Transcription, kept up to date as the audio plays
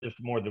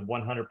purchased more than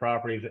 100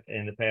 properties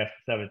in the past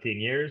 17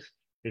 years.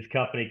 His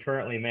company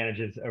currently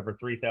manages over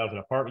 3,000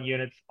 apartment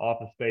units,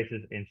 office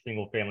spaces, and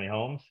single-family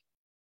homes.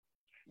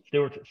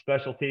 Stewart's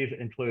specialties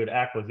include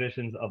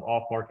acquisitions of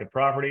off-market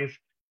properties,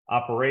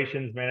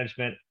 operations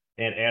management,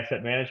 and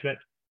asset management.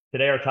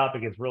 Today, our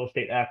topic is real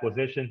estate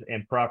acquisitions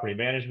and property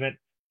management.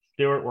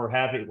 Stewart,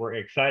 we're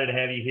excited to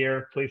have you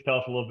here. Please tell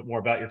us a little bit more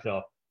about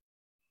yourself.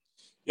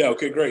 Yeah,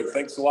 okay, great.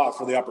 Thanks a lot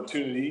for the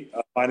opportunity.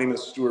 My name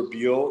is Steward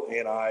Beal,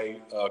 and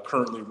I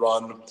currently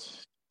run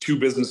two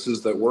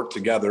businesses that work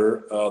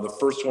together. The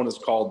first one is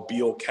called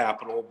Beal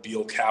Capital,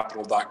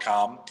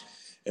 bealcapital.com,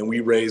 and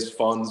we raise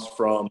funds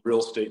from real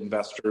estate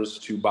investors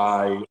to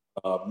buy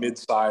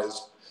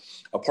mid-size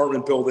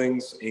apartment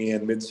buildings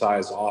and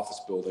mid-size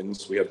office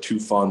buildings. We have two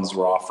funds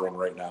we're offering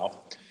right now.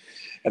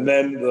 And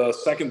then the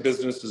second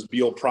business is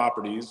Beal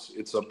Properties.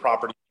 It's a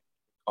property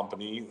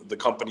company. The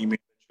company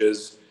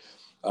manages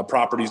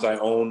properties I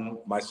own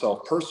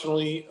myself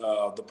personally,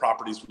 the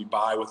properties we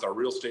buy with our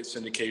real estate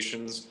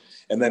syndications.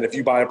 And then if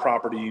you buy a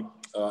property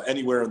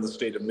anywhere in the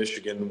state of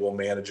Michigan, we'll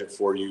manage it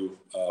for you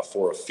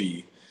for a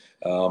fee.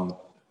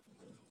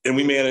 And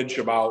we manage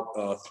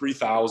about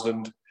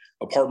 3,000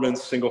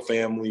 apartments, single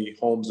family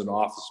homes and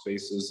office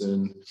spaces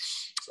in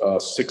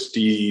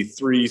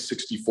 63,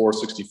 64,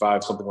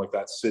 65, something like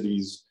that,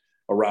 cities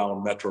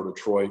around Metro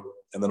Detroit.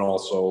 And then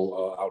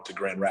also out to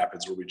Grand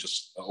Rapids, where we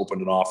just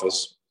opened an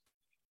office.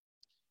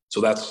 So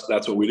that's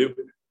what we do.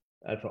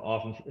 That's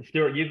awesome.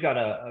 Stewart, you've got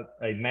a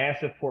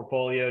massive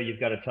portfolio.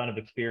 You've got a ton of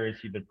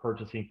experience. You've been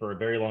purchasing for a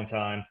very long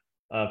time.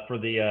 For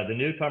the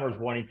newcomers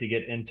wanting to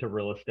get into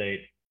real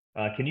estate,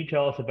 can you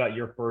tell us about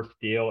your first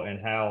deal and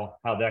how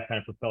that kind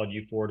of propelled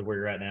you forward to where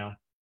you're at now?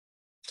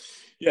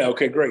 Yeah,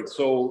 okay, great.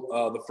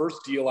 So the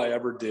first deal I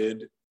ever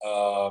did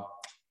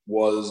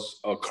was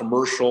a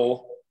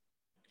commercial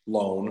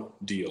loan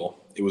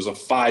deal. It was a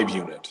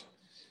 5-unit.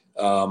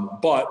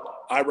 But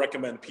I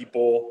recommend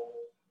people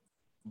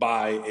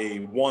buy a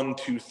 1,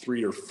 2,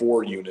 3, or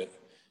 4 unit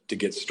to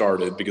get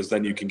started, because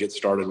then you can get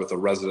started with a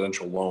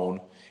residential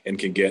loan and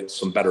can get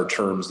some better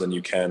terms than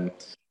you can,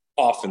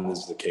 often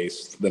is the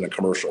case, than a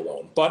commercial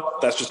loan.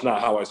 But that's just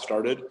not how I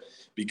started,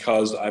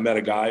 because I met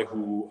a guy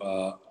who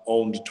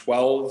owned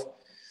 12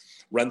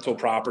 rental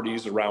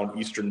properties around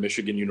Eastern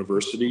Michigan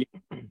University.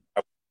 I was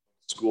in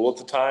school at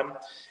the time,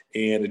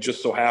 and it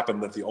just so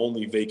happened that the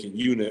only vacant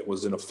unit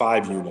was in a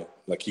 5-unit.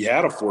 Like, he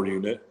had a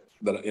 4-unit,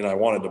 and I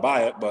wanted to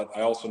buy it, but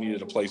I also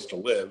needed a place to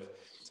live.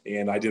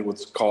 And I did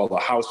what's called a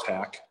house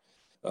hack.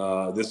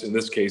 In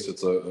this case,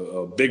 it's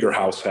a bigger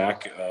house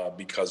hack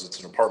because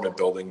it's an apartment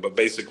building. But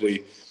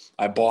basically,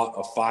 I bought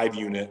a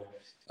 5-unit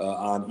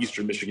on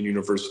Eastern Michigan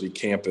University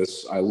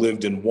campus. I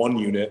lived in 1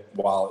 unit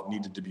while it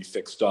needed to be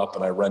fixed up,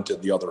 and I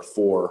rented the other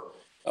 4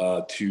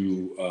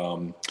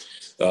 to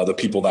the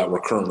people that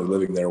were currently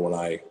living there when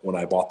I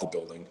bought the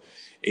building.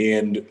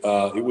 And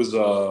it was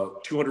a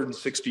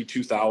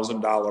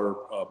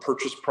 $262,000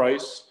 purchase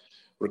price,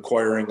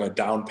 requiring a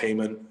down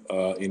payment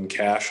in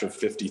cash of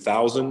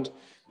 $50,000,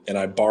 and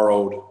I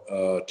borrowed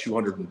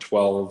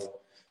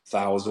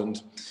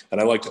 $212,000. And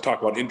I like to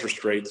talk about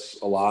interest rates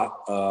a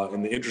lot.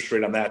 And the interest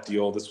rate on that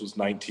deal, this was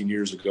 19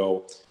 years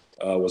ago,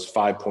 was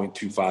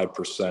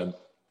 5.25%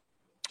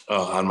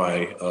 on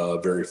my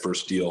very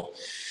first deal.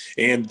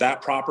 And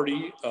that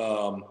property,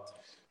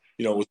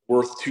 was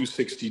worth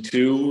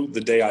 $262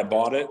 the day I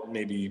bought it,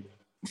 maybe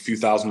a few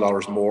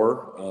 $1,000s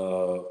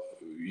more.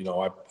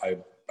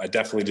 I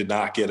definitely did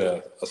not get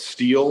a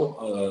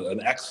steal,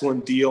 an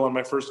excellent deal on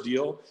my first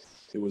deal.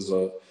 It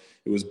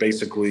was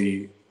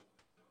basically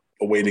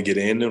a way to get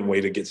in and a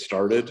way to get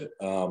started.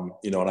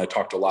 And I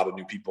talked to a lot of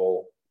new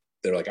people.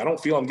 They're like, I don't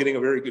feel I'm getting a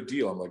very good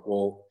deal. I'm like,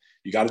 well,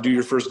 you got to do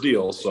your first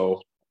deal.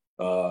 So,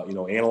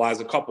 analyze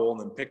a couple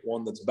and then pick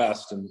one that's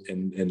best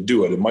and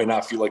do it. It might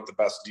not feel like the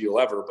best deal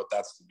ever, but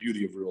that's the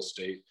beauty of real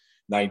estate.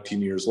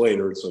 19 years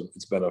later,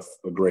 it's been a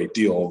great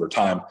deal over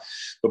time.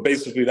 But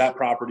basically, that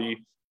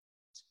property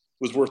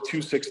was worth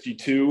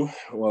 $262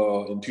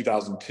 in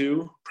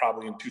 2002.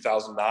 Probably in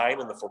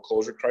 2009, in the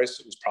foreclosure crisis,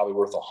 it was probably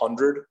worth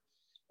 $100.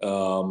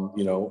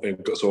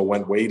 So it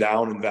went way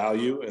down in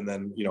value. And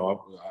then,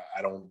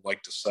 I don't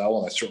like to sell,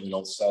 and I certainly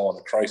don't sell in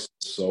a crisis.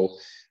 So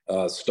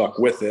stuck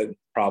with it,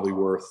 probably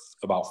worth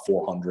about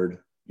 $400,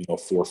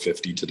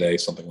 $450 today,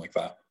 something like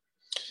that.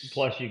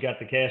 Plus, you got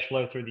the cash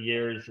flow through the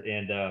years,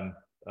 and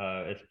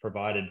it's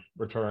provided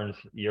returns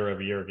year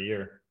over year over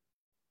year.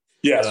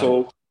 Yeah,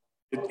 so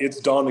it's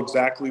done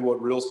exactly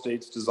what real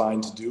estate's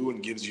designed to do,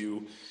 and gives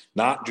you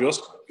not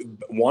just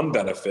one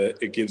benefit,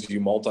 it gives you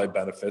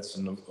multi-benefits.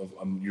 And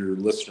your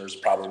listeners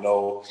probably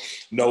know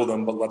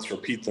them, but let's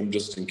repeat them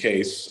just in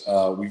case.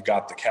 We've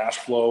got the cash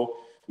flow,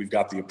 we've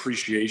got the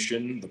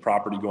appreciation, the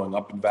property going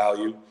up in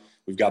value.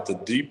 We've got the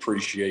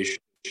depreciation,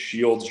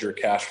 shields your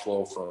cash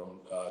flow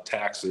from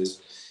taxes.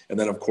 And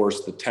then, of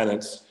course, the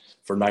tenants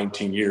for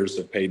 19 years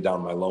have paid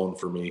down my loan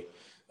for me,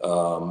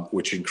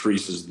 which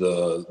increases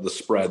the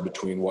spread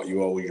between what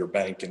you owe your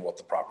bank and what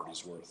the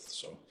property's worth.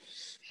 So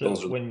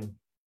those are when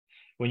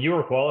When you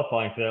were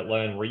qualifying for that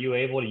loan, were you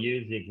able to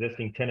use the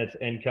existing tenant's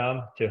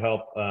income to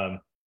help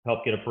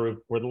get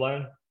approved for the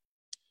loan?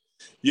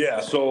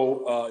 Yeah,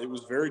 so it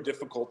was very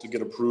difficult to get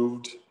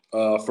approved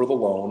for the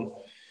loan.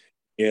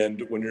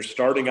 And when you're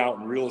starting out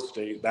in real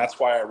estate, that's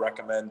why I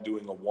recommend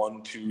doing a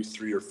 1, 2,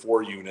 3, or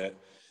 4 unit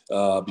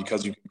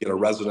because you can get a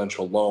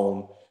residential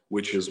loan,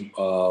 which is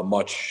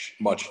much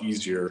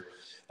easier.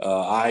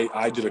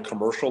 I did a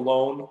commercial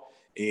loan,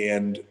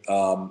 and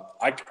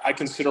I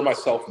consider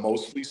myself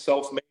mostly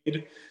self-made,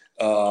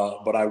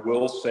 but I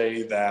will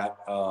say that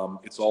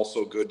it's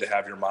also good to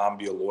have your mom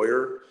be a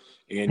lawyer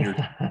and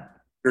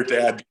your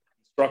dad be a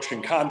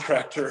construction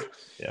contractor.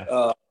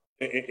 Yeah.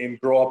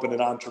 And grow up in an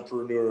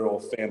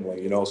entrepreneurial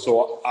family,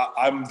 So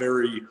I'm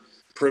very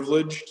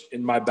privileged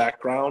in my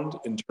background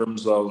in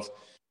terms of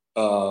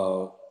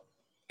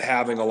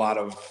having a lot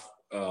of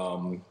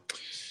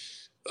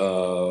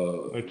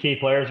Key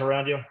players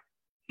around you.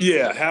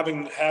 yeah,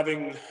 having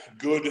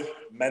good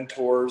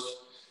mentors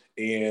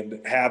and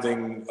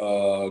having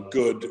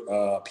good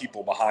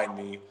people behind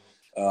me,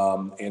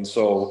 and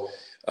so.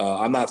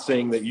 I'm not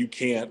saying that you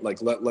can't, like,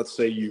 let's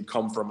say you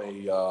come from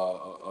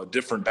a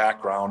different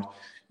background.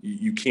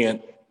 You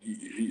can't,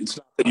 it's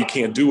not that you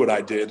can't do what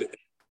I did.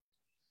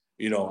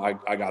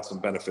 I got some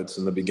benefits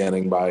in the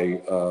beginning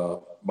by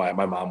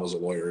my mom was a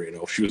lawyer.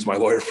 She was my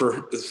lawyer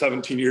for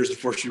 17 years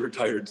before she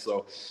retired.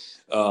 So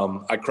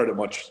I credit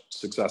much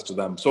success to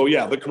them. So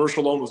yeah, the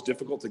commercial loan was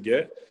difficult to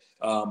get,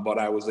 but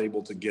I was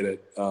able to get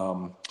it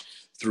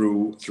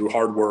through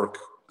hard work.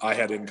 I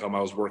had income. I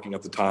was working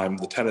at the time.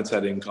 The tenants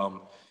had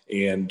income.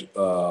 And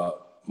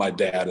my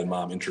dad and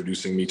mom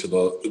introducing me to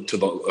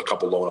a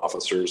couple loan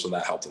officers, and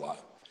that helped a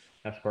lot.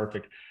 That's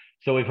perfect.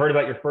 So we've heard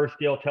about your first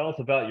deal. Tell us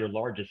about your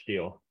largest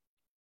deal.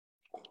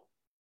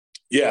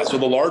 Yeah. So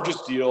the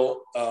largest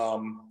deal.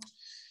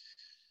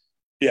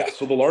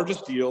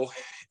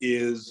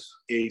 Is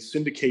a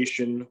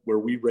syndication where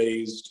we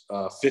raised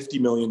 $50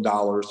 million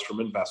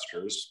from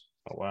investors.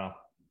 Oh, wow.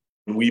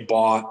 And we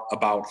bought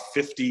about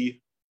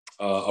 50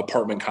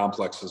 apartment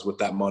complexes with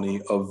that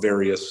money of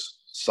various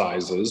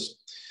sizes,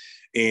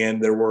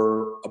 and there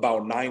were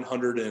about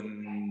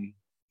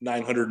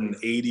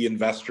 980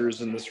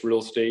 investors in this real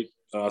estate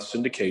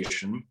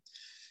syndication.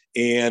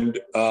 And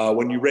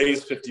when you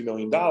raise $50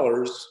 million,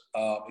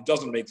 it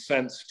doesn't make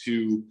sense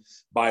to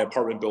buy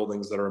apartment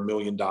buildings that are $1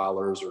 million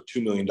or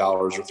 $2 million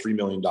or $3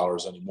 million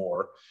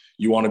anymore.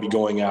 You want to be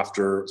going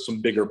after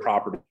some bigger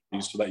properties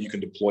so that you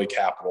can deploy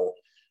capital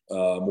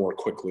more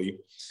quickly.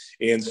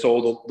 And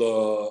so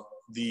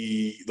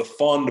the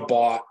fund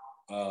bought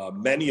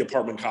many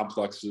apartment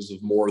complexes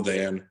of more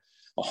than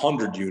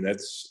 100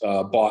 units,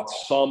 bought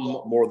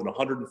some more than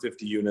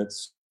 150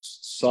 units,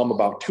 some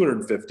about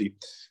 250.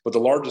 But the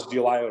largest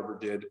deal I ever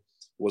did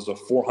was a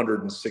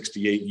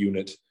 468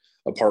 unit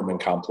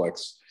apartment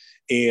complex.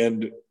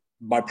 And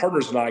my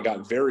partners and I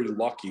got very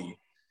lucky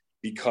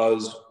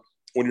because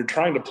when you're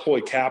trying to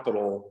deploy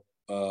capital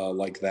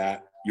like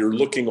that, you're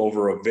looking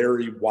over a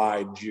very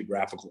wide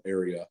geographical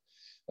area.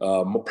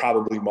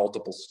 Probably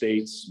multiple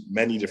states,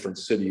 many different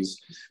cities.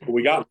 But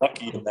we got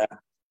lucky in that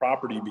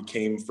property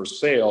became for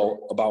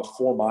sale about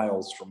 4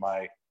 miles from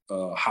my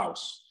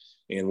house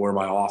and where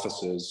my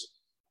office is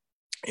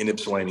in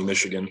Ypsilanti,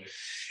 Michigan.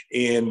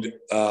 And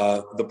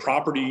the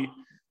property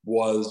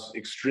was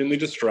extremely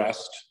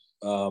distressed.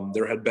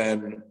 There had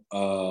been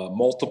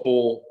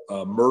multiple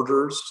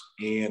murders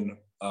and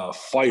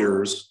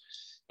fires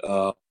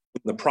in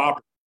the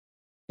property,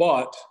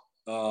 but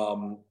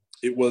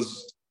it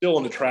was still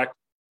an attractive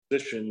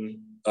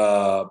position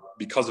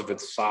because of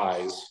its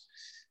size.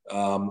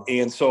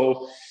 And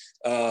so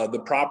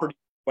the property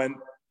went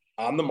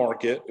on the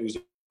market. It was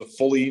a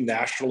fully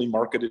nationally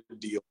marketed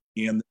deal,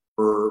 and there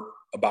were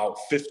about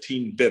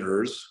 15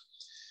 bidders.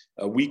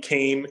 We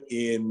came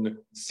in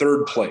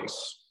third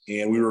place,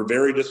 and we were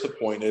very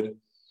disappointed,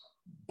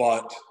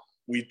 but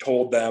we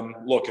told them,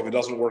 look, if it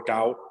doesn't work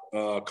out,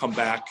 come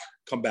back.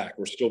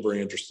 We're still very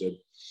interested.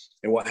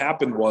 And what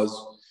happened was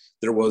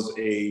there was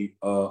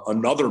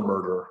another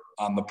murder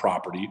on the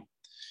property,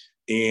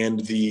 and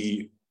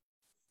the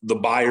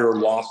buyer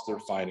lost their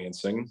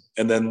financing.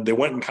 And then they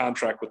went in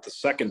contract with the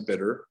second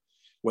bidder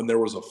when there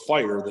was a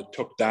fire that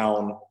took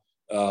down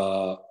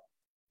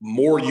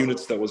more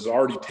units that was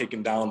already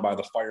taken down by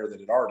the fire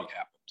that had already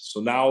happened. So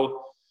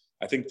now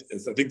I think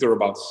there were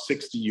about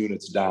 60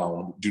 units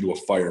down due to a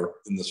fire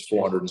in this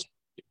 400.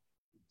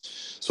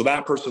 So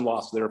that person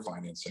lost their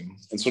financing.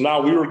 And so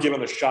now we were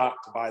given a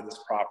shot to buy this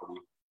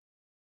property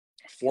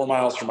 4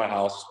 miles from my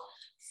house,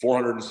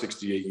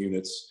 468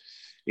 units.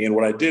 And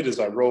what I did is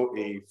I wrote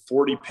a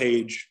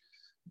 40-page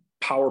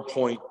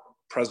PowerPoint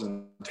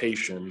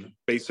presentation,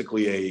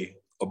 basically a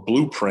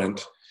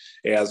blueprint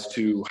as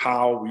to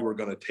how we were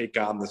going to take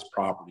on this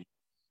property.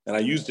 And I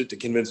used it to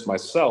convince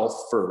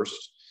myself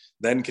first,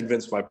 then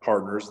convince my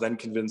partners, then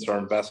convince our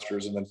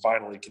investors, and then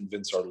finally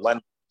convince our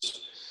lenders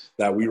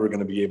that we were going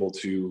to be able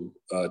to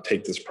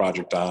take this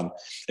project on.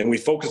 And we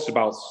focused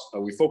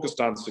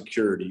on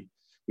security.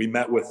 we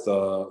met with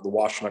the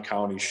Washtenaw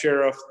County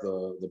Sheriff,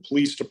 the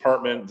police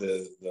department,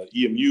 the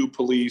EMU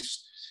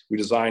police. We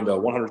designed a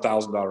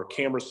 $100,000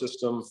 camera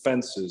system,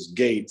 fences,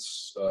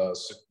 gates,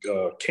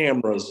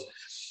 cameras,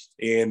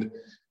 and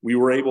we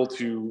were able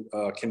to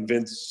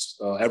convince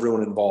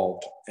everyone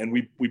involved. And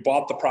we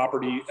bought the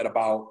property at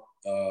about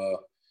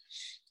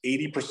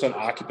 80%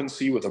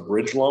 occupancy with a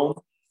bridge loan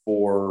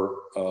for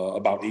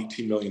about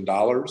 $18 million.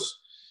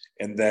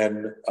 And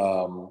then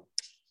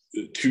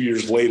 2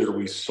 years later,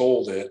 we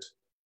sold it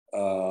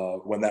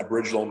when that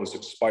bridge loan was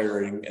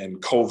expiring and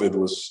COVID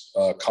was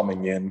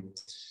coming in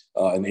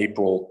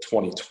April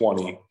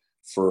 2020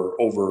 for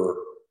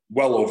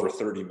well over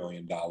 $30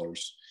 million.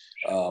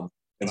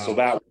 And so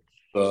that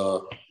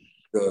was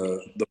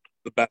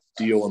the best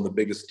deal and the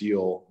biggest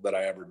deal that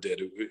I ever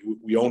did.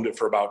 We owned it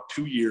for about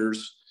 2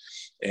 years,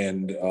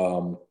 and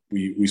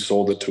we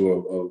sold it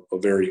to a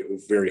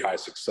very high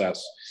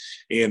success.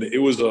 And it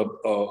was a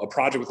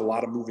project with a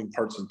lot of moving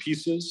parts and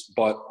pieces,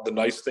 but the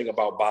nice thing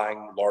about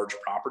buying large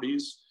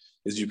properties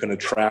is you can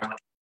attract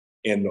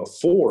and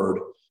afford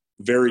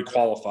very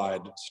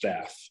qualified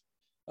staff.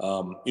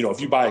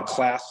 If you buy a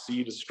Class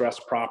C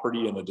distressed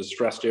property in a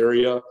distressed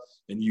area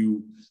and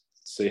you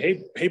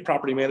say, hey,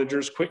 property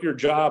managers, quit your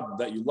job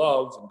that you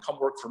love and come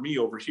work for me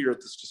over here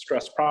at this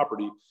distressed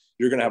property,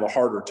 you're going to have a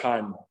harder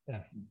time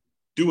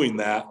doing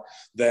that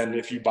than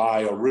if you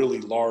buy a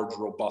really large,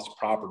 robust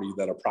property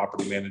that a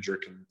property manager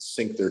can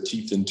sink their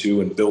teeth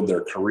into and build their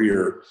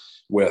career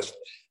with.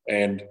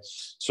 And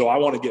so I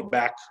want to get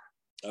back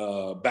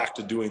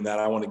to doing that.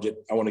 I want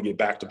to get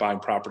back to buying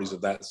properties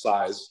of that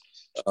size.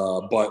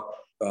 But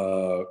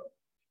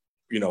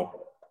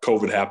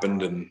COVID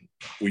happened and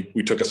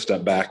we took a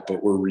step back,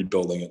 but we're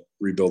rebuilding it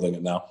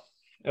now.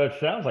 It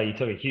sounds like you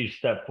took a huge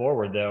step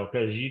forward though,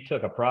 because you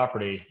took a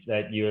property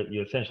that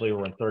you essentially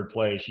were in third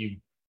place.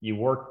 You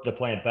worked the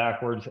plan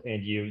backwards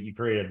and you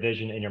created a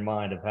vision in your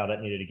mind of how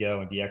that needed to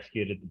go, and you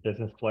executed. The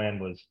business plan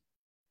was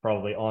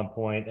probably on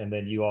point, and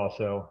then you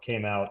also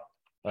came out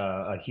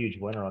a huge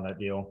winner on that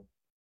deal.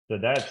 So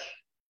that's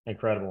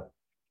incredible.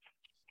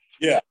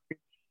 Yeah.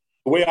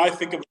 The way I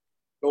think of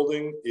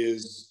building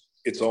is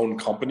its own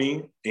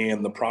company,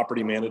 and the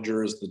property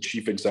manager is the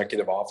chief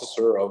executive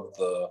officer of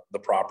the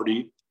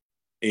property.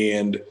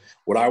 And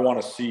what I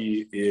want to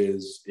see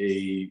is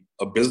a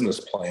business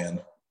plan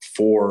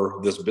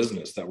for this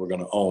business that we're going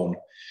to own.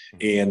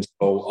 And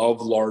so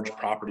of large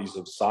properties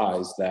of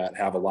size that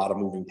have a lot of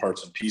moving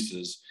parts and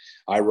pieces,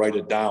 I write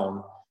it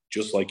down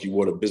just like you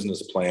would a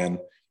business plan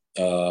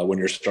when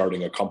you're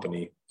starting a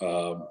company.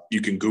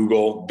 You can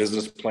Google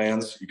business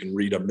plans. You can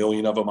read 1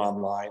 million of them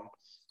online.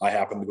 I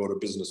happened to go to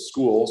business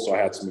school, so I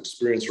had some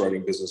experience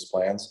writing business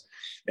plans,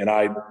 and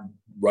I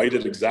write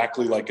it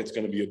exactly like it's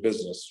going to be a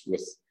business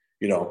with,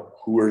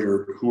 who are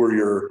your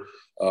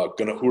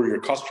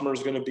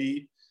customers going to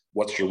be?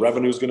 What's your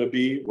revenues going to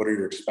be? What are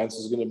your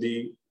expenses going to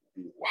be?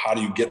 How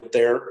do you get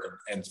there?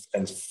 And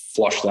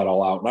flush that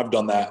all out. And I've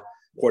done that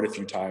quite a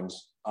few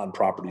times on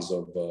properties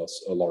of a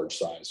large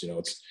size.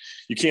 You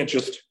can't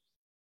just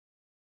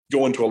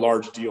go into a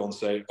large deal and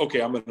say,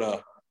 okay, I'm going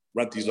to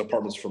rent these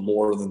apartments for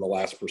more than the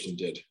last person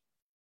did.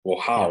 Well,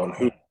 how and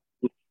who?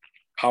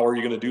 How are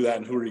you going to do that,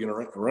 and who are you going to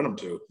rent them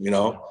to?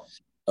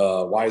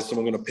 Why is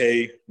someone going to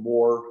pay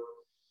more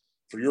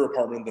for your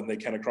apartment than they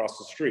can across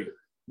the street?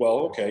 Well,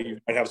 okay, you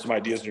might have some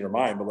ideas in your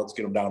mind, but let's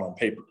get them down on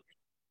paper.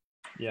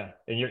 Yeah,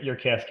 and you're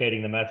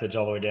cascading the message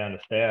all the way down to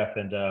staff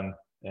and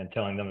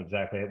telling them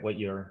exactly what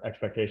your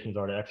expectations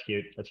are to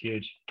execute. That's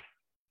huge.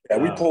 Yeah,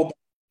 we pulled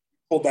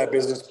that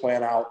business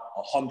plan out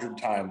 100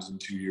 times in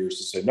 2 years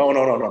to say, no.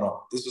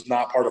 This is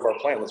not part of our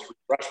plan. Let's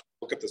refresh.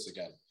 Look at this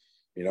again.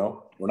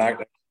 We're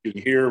not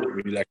executing here.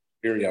 We need to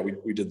execute here. Yeah,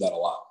 we did that a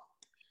lot.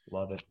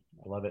 Love it.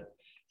 I love it.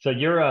 So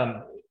you're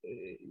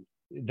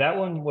that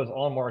one was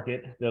on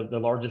market, the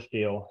largest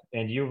deal,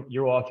 and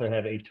you also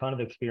have a ton of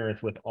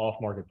experience with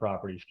off-market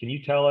properties. Can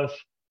you tell us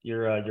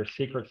your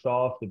secret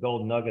sauce, the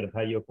golden nugget of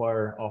how you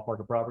acquire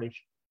off-market properties?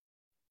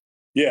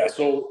 Yeah.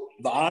 So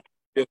the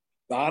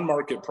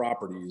on-market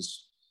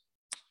properties,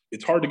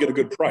 it's hard to get a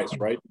good price,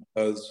 right?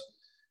 Because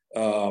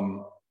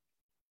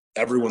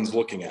everyone's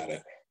looking at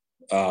it.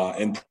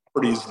 And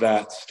properties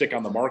that stick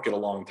on the market a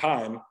long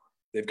time,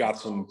 they've got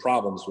some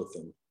problems with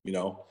them.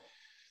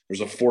 There's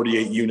a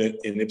 48 unit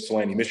in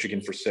Ypsilanti, Michigan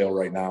for sale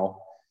right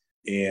now.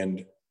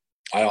 And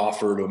I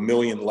offered $1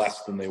 million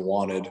less than they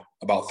wanted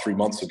about 3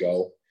 months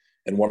ago.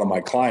 And one of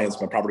my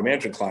clients, my property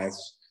management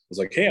clients, was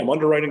like, hey, I'm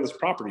underwriting this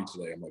property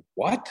today. I'm like,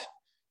 what?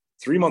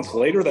 3 months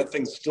later, that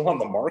thing's still on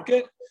the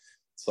market?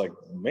 It's like,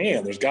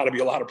 man, there's got to be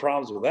a lot of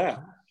problems with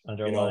that.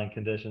 Underlying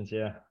conditions,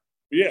 yeah.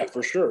 Yeah,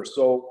 for sure.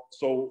 So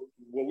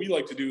what we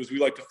like to do is we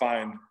like to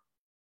find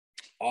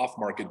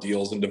off-market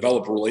deals and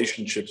develop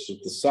relationships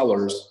with the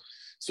sellers,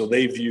 so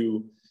they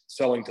view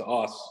selling to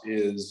us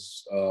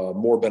is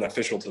more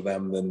beneficial to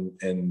them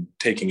than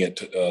taking it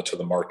to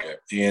the market.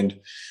 And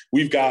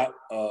we've got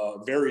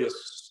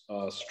various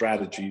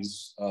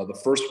strategies. The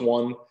first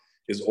one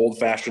is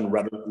old-fashioned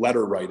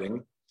letter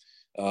writing.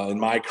 In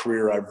my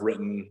career, I've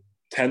written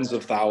tens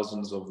of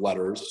thousands of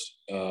letters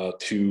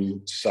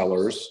to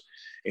sellers.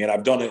 And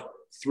I've done it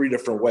 3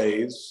 different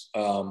ways.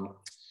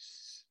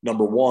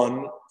 Number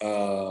 1,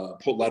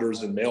 put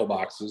letters in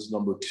mailboxes.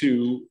 Number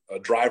 2,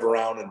 drive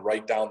around and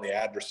write down the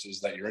addresses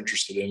that you're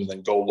interested in, and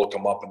then go look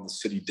them up in the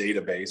city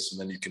database,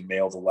 and then you can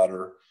mail the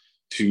letter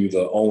to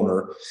the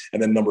owner.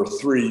 And then number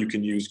 3, you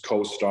can use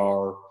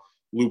CoStar,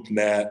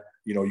 LoopNet.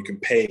 You can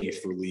pay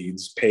for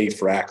leads, pay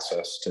for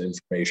access to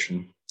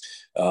information.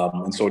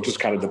 And so it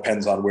just kind of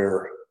depends on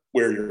where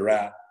you're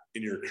at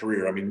in your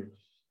career. I mean,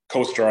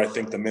 CoStar, I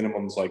think the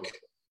minimum's like,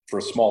 for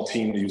a small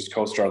team to use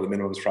CoStar, the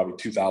minimum is probably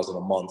 $2,000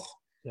 a month.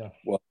 Yeah.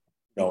 Well,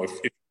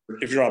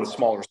 if you're on a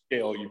smaller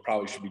scale, you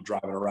probably should be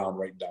driving around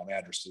writing down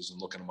addresses and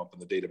looking them up in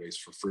the database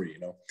for free.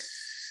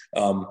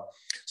 So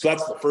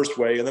that's the first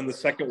way. And then the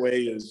second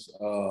way is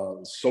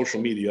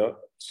social media.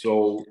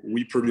 So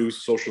we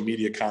produce social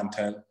media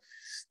content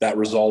that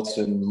results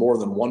in more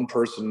than one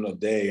person a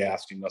day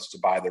asking us to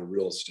buy their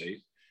real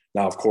estate.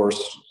 Now, of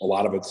course, a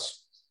lot of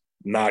it's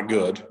not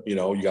good.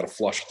 You got to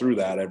flush through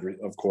that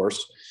of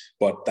course,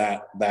 but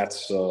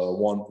that's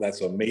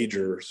a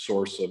major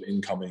source of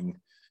incoming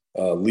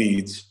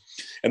leads.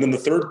 And then the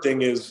third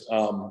thing is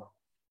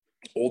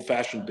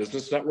old-fashioned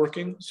business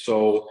networking.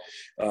 So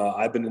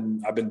I've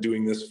been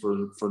doing this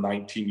for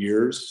 19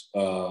 years.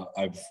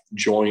 I've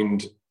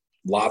joined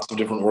lots of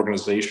different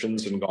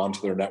organizations and gone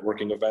to their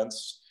networking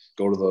events,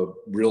 go to the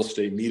real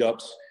estate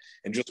meetups,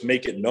 and just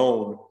make it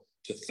known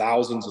to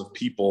thousands of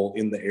people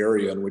in the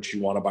area in which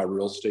you want to buy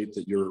real estate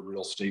that you're a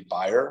real estate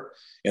buyer,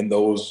 and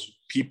those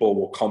people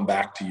will come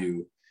back to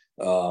you.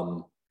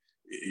 Come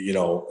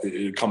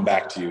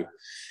back to you.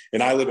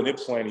 And I live in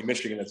Ypsilanti,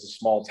 Michigan. It's a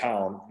small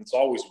town. It's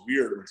always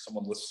weird when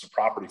someone lists a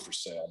property for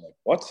sale. I'm like,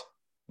 what?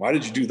 Why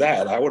did you do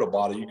that? I would have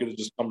bought it. You could have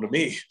just come to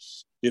me,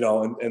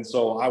 and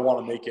so I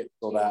want to make it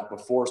so that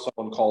before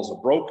someone calls a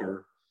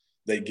broker,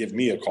 they give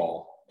me a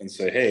call and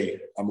say, hey,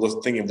 I'm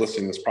thinking of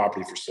listing this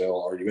property for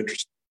sale. Are you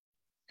interested?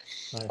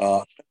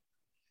 Nice.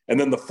 And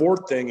then the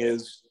fourth thing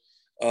is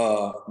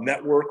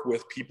network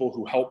with people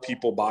who help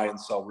people buy and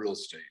sell real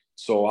estate.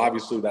 So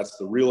obviously that's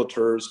the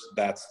realtors,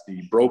 that's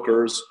the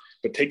brokers,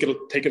 but take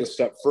it a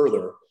step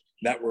further.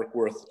 Network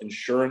with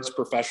insurance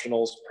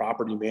professionals,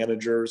 property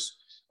managers,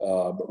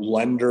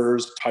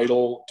 lenders,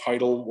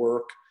 title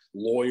work,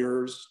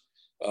 lawyers.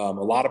 A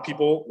lot of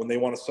people, when they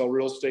want to sell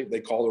real estate,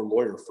 they call their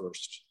lawyer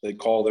first. They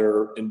call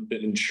their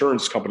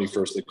insurance company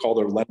first. They call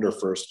their lender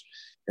first,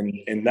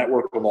 and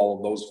network with all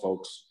of those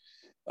folks.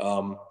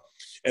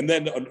 And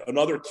then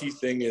another key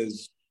thing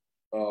is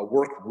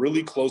work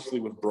really closely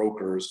with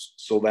brokers,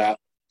 so that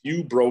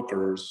you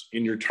brokers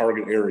in your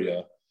target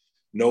area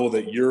know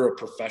that you're a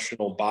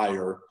professional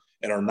buyer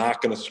and are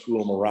not going to screw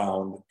them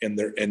around, and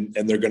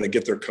they're going to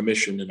get their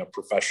commission in a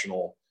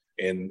professional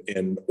and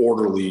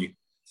orderly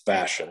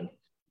fashion.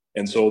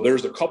 And so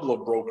there's a couple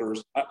of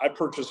brokers. I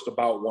purchased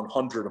about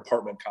 100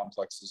 apartment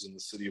complexes in the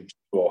city of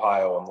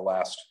Ohio in the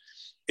last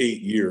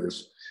 8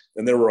 years.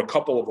 And there were a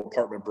couple of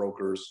apartment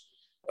brokers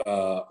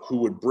who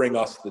would bring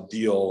us the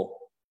deal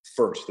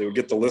first. They would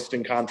get the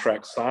listing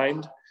contract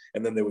signed,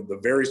 and then the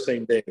very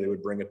same day, they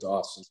would bring it to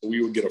us. And so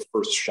we would get a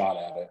first shot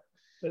at it.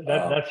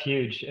 That's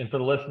huge. And for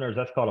the listeners,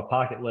 that's called a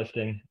pocket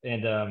listing.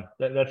 And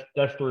that's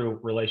through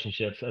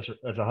relationships. That's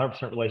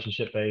 100%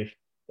 relationship based.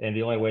 And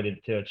the only way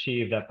to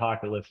achieve that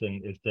pocket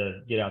listing is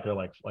to get out there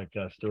like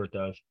Stewart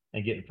does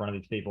and get in front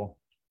of these people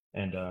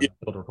and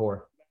build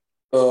rapport.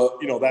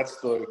 That's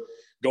the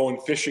going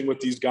fishing with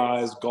these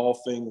guys,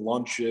 golfing,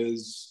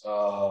 lunches,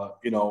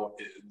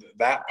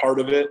 that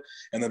part of it.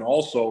 And then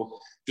also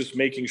just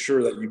making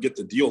sure that you get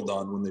the deal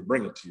done when they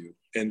bring it to you,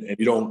 and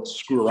you don't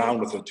screw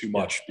around with it too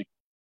much. Because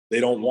they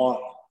don't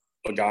want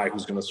a guy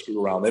who's going to screw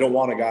around. They don't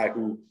want a guy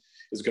who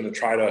is going to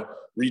try to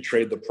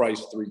retrade the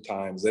price 3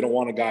 times. They don't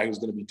want a guy who's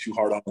going to be too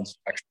hard on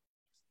inspection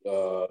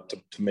to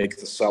make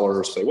the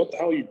seller say, where'd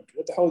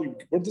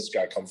this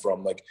guy come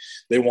from? Like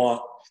they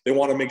want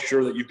to make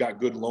sure that you've got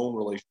good loan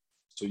relations,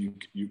 so you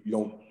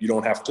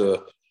don't have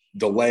to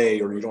delay,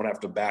 or you don't have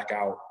to back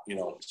out,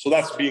 So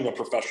that's being a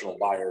professional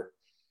buyer.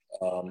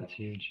 That's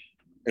huge.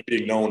 And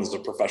being known as a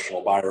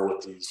professional buyer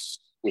with these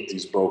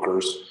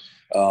brokers.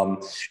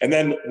 And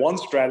then one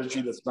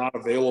strategy that's not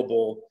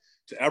available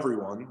to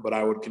everyone, but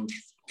I would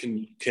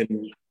can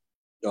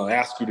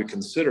ask you to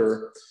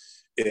consider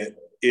it,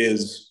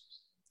 is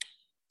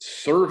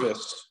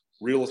service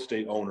real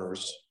estate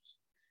owners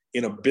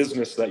in a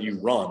business that you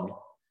run,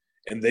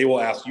 and they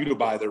will ask you to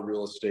buy their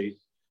real estate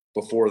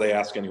before they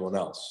ask anyone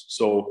else.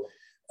 So,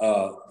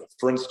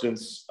 for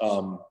instance,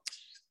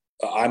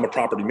 I'm a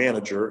property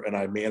manager and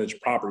I manage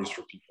properties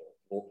for people.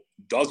 Well,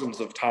 dozens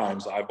of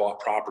times I bought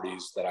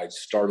properties that I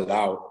started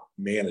out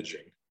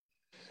managing.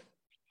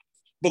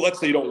 But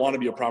let's say you don't want to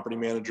be a property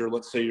manager.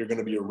 Let's say you're going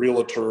to be a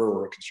realtor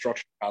or a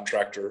construction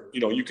contractor.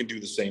 You can do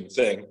the same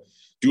thing.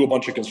 Do a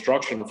bunch of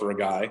construction for a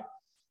guy,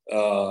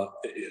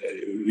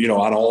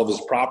 on all of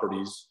his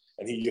properties.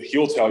 And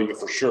he'll tell you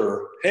for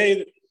sure,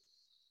 hey,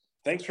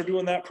 thanks for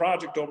doing that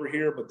project over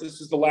here, but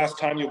this is the last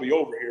time you'll be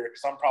over here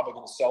because I'm probably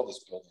going to sell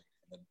this building.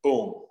 And then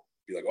boom,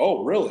 be like,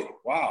 oh, really?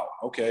 Wow.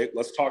 Okay,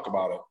 let's talk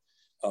about it.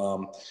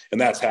 And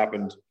that's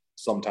happened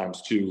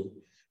sometimes too,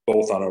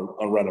 both on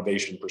a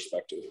renovation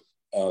perspective.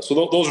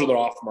 So those are the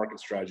off-market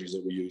strategies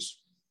that we use.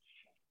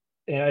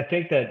 And I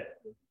think that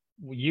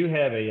you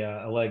have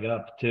a leg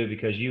up too,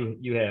 because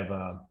you have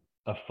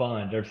a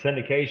fund. There's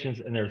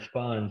syndications and there's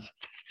funds.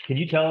 Can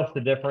you tell us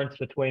the difference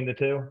between the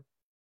two?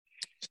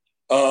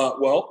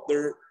 Well,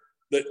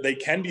 they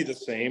can be the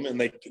same and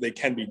they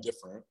can be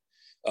different.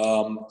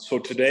 So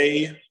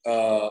today,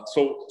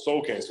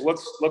 okay. So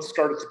let's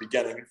start at the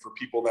beginning for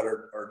people that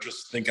are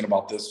just thinking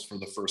about this for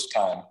the first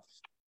time.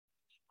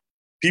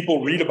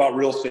 People read about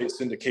real estate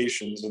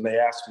syndications and they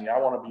ask me, I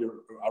want to be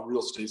a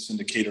real estate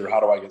syndicator. How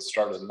do I get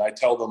started? And I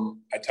tell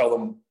them,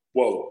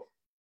 whoa,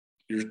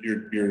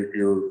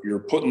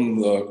 you're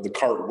putting the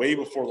cart way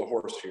before the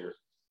horse here.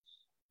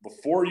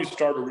 Before you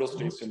start a real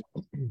estate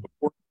syndication,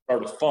 before you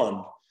start a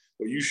fund,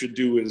 what you should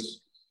do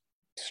is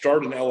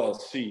start an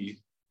LLC,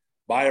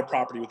 buy a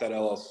property with that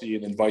LLC,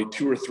 and invite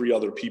 2 or 3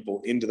 other people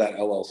into that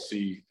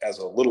LLC as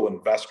a little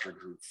investor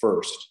group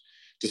first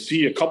to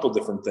see a couple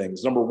different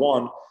things. Number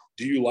one,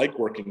 do you like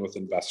working with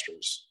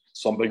investors?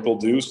 Some people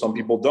do, some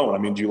people don't. I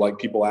mean, do you like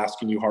people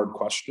asking you hard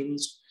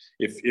questions?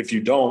 If you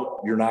don't,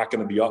 you're not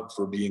going to be up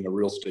for being a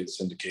real estate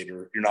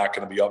syndicator. You're not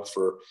going to be up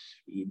for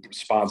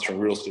sponsoring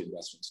real estate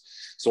investments.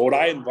 So what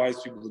I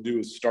advise people to do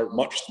is start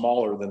much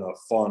smaller than a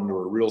fund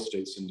or a real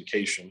estate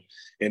syndication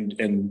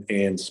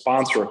and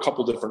sponsor a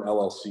couple different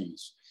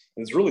LLCs.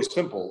 And it's really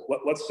simple.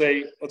 Let's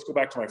go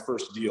back to my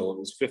first deal. It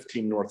was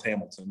 15 North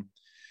Hamilton.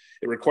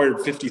 It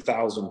required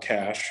 50,000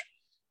 cash.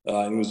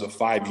 And it was a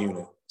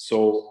 5-unit.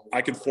 So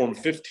I could form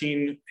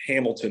 15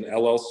 Hamilton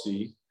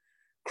LLC,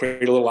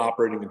 create a little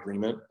operating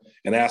agreement,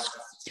 and ask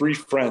 3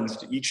 friends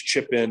to each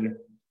chip in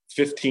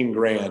 15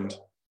 grand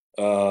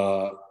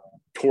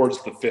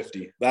towards the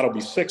 50. That'll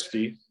be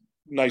 60.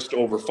 Nice to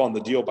overfund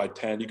the deal by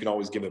 10. You can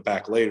always give it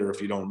back later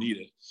if you don't need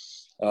it.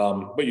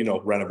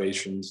 But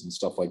renovations and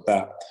stuff like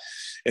that.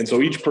 And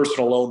so each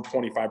person will own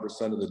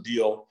 25% of the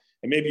deal.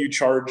 And maybe you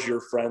charge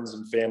your friends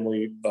and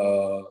family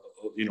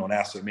an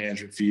asset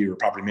management fee or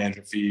property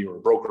management fee or a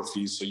broker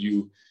fee. So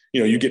you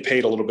get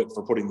paid a little bit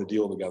for putting the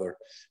deal together.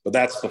 But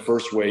that's the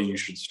first way you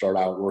should start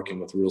out working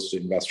with real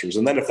estate investors.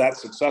 And then if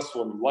that's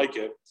successful and you like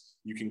it,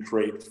 you can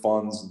create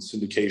funds and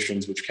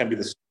syndications, which can be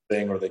the same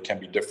thing or they can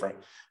be different.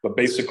 But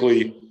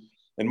basically,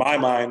 in my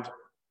mind,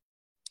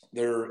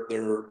 they're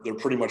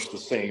pretty much the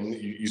same.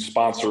 You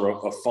sponsor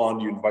a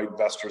fund, you invite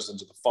investors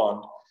into the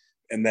fund.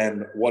 And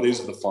then what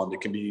is the fund?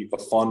 It can be a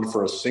fund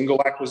for a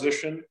single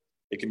acquisition.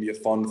 It can be a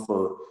fund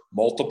for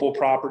multiple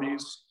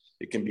properties.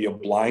 It can be a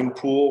blind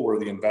pool where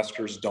the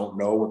investors don't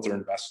know what they're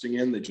investing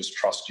in. They just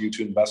trust you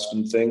to invest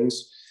in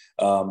things.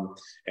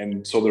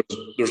 And so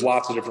there's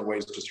lots of different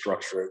ways to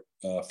structure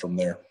it from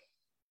there.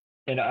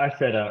 And I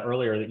said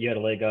earlier that you had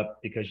a leg up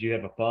because you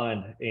have a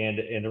fund.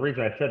 And the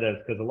reason I said that is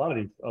because a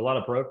lot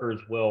of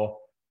brokers will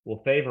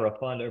favor a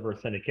fund over a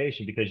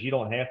syndication because you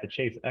don't have to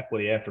chase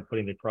equity after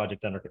putting the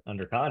project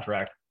under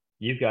contract.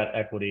 You've got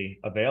equity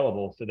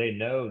available, so they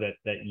know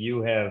that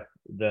you have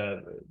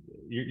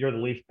you're the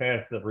least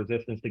path of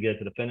resistance to get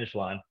to the finish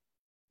line,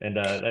 and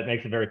that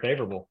makes it very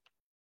favorable.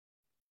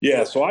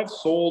 Yeah, so I've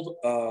sold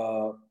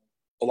a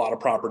lot of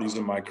properties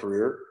in my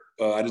career.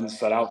 I didn't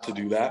set out to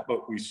do that,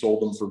 but we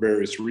sold them for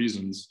various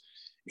reasons,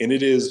 and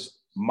it is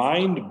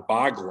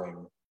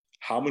mind-boggling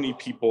how many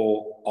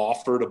people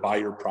offer to buy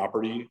your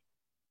property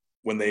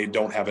when they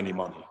don't have any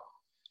money.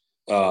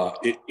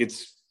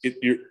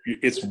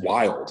 It's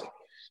wild.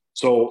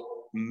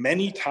 So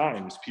many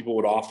times people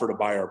would offer to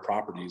buy our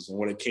properties, and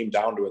when it came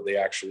down to it, they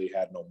actually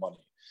had no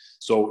money.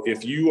 So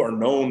if you are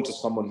known to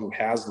someone who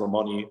has the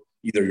money,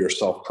 either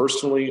yourself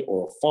personally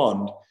or a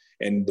fund,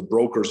 and the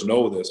brokers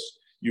know this,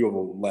 you have a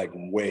leg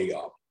way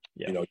up.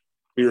 Yeah. You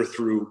clear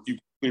through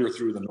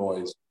the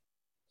noise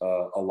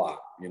a lot.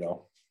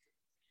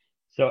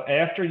 So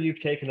after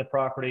you've taken the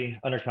property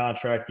under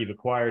contract, you've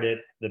acquired it,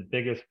 the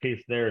biggest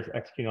piece there is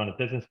executing on a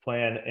business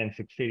plan and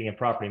succeeding in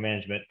property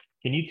management.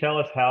 Can you tell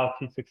us how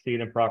to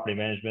succeed in property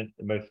management,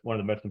 one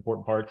of the most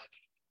important parts?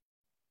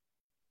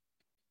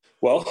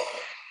 Well,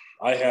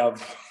 I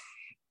have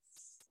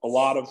a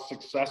lot of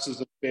successes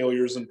and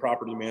failures in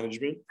property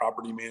management.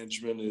 Property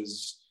management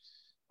is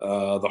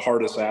the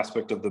hardest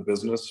aspect of the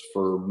business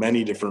for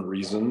many different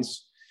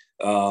reasons.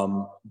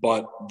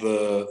 But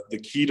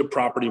the key to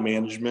property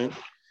management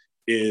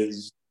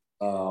is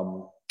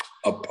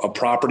a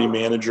property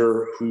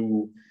manager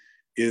who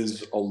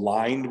is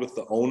aligned with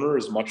the owner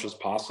as much as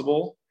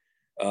possible.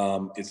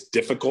 It's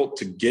difficult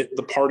to get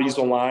the parties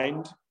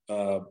aligned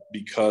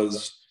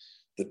because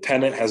the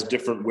tenant has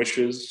different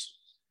wishes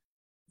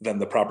than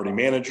the property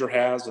manager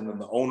has, and then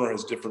the owner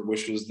has different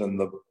wishes than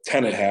the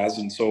tenant has.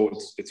 And so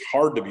it's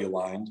hard to be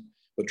aligned,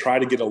 but try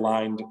to get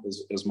aligned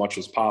as much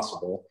as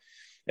possible.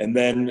 And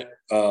then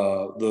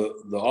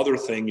the other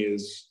thing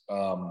is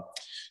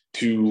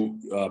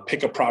to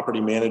pick a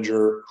property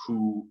manager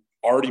who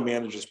already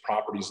manages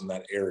properties in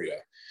that area.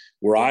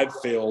 Where I've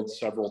failed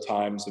several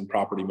times in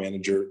property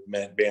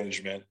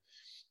management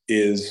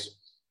is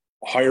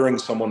hiring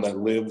someone that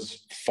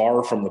lives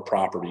far from the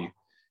property,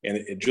 and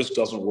it just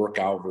doesn't work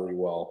out very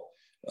well.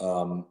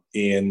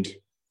 And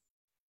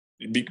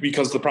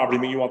because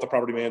you want the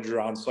property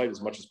manager on site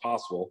as much as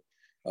possible.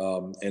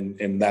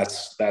 And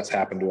that's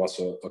happened to us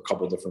a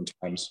couple different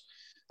times.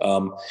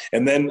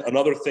 And then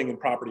another thing in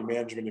property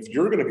management, if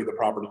you're going to be the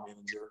property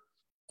manager,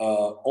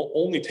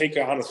 only take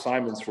on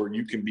assignments where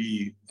you can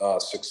be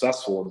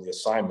successful in the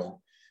assignment,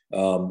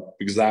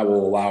 because that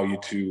will allow you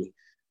to,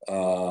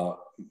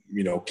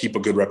 keep a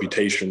good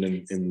reputation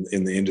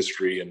in the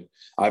industry. And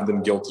I've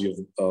been guilty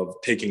of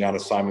taking on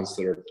assignments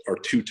that are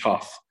too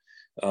tough,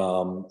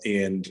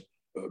 and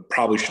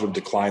probably should have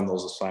declined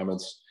those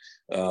assignments,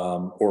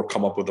 or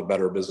come up with a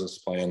better business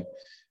plan.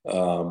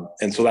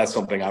 And so that's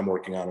something I'm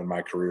working on in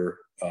my career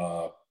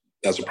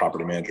as a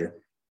property manager.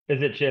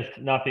 Is it just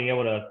not being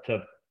able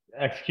to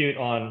execute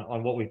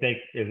on what we think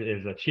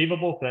is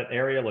achievable for that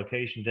area,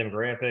 location,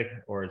 demographic,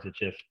 or is it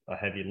just a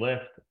heavy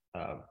lift?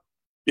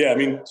 Yeah, I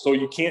mean, so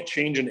you can't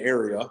change an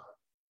area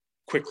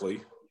quickly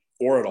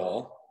or at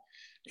all.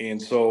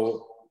 And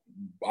so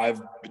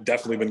I've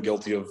definitely been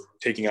guilty of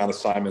taking on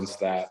assignments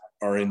that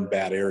are in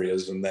bad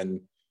areas. And then,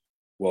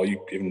 well,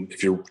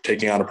 if you're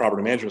taking on a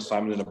property management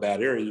assignment in a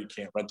bad area, you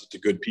can't rent it to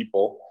good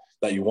people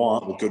that you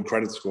want with good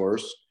credit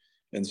scores.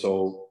 And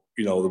so,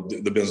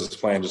 the business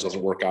plan just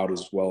doesn't work out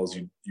as well as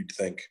you'd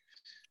think.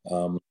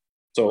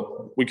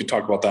 So we could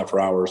talk about that for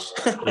hours.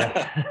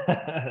 Yeah,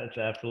 that's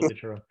absolutely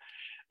true.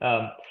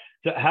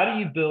 So how do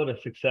you build a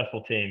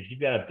successful team? You've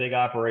got a big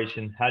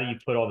operation. How do you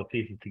put all the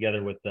pieces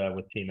together with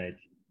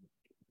teammates?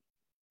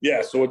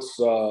 Yeah, so it's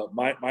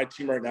my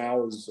team right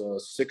now is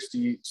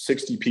 60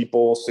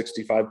 people,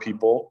 65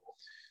 people.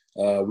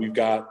 We've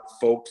got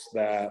folks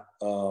that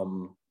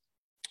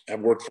have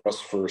worked for us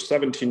for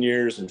 17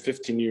 years and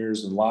 15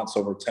 years and lots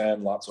over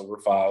 10, lots over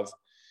 5.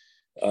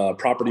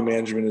 Property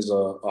management is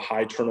a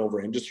high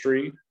turnover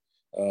industry,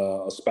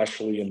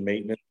 especially in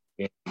maintenance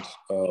and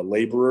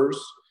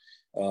laborers.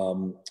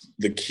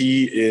 The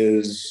key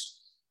is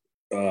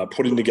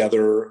putting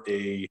together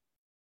an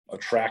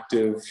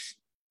attractive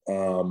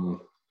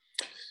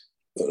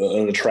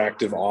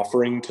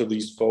offering to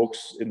these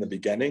folks in the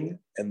beginning,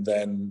 and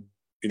then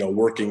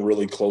working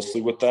really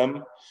closely with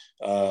them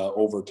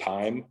over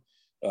time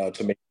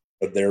to make sure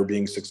that they're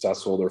being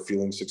successful, they're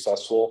feeling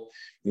successful.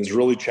 And it's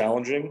really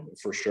challenging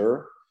for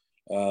sure,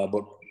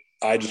 but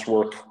I just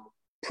work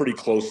pretty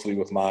closely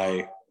with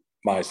my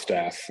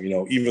staff.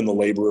 Even the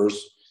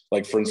laborers.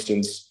 Like, for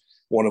instance,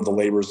 one of the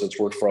laborers that's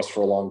worked for us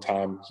for a long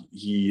time,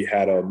 he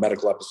had a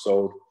medical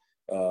episode,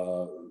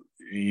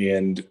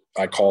 and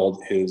I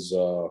called his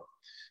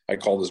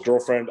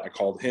girlfriend, I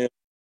called him,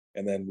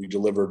 and then we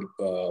delivered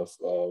a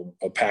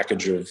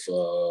package of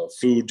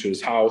food to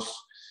his house.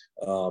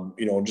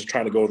 Just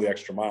trying to go the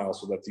extra mile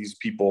so that these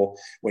people,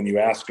 when you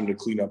ask them to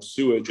clean up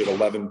sewage at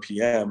 11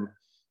 p.m.,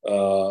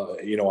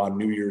 on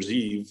New Year's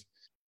Eve,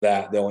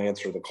 that they'll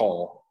answer the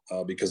call.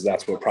 Because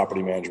that's what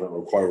property management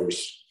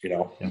requires,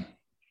 Yeah.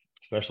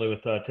 Especially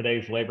with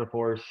today's labor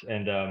force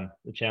and the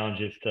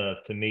challenges to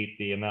meet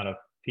the amount of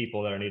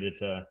people that are needed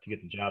to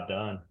get the job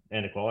done,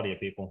 and the quality of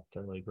people.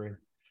 Totally agree.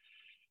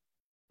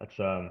 That's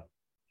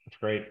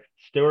great.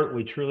 Stewart,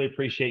 we truly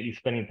appreciate you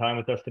spending time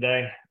with us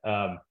today.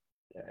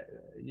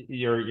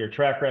 Your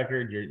track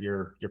record,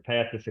 your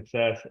path to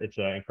success, it's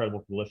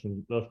incredible for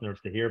listeners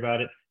to hear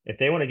about it. If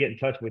they want to get in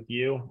touch with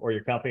you or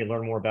your company and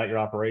learn more about your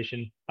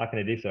operation, how can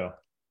they do so?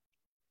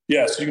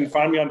 Yeah, so you can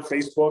find me on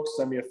Facebook,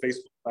 send me a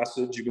Facebook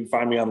message. You can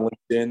find me on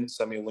LinkedIn,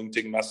 send me a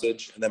LinkedIn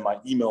message. And then my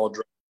email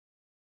address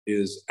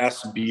is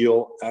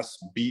sbeal,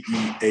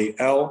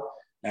 SBEAL,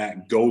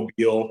 at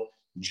gobeal,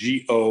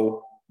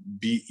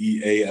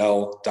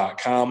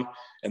 GOBEAL.com.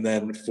 And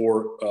then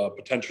for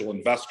potential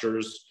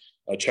investors,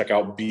 check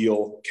out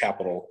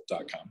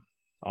bealcapital.com.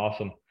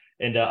 Awesome.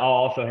 And I'll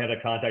also have the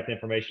contact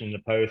information in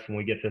the post when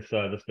we get this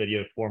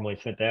video formally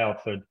sent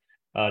out. So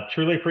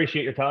truly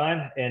appreciate your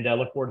time, and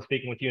look forward to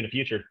speaking with you in the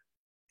future.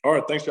 All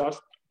right. Thanks, Josh.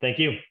 Thank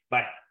you.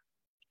 Bye.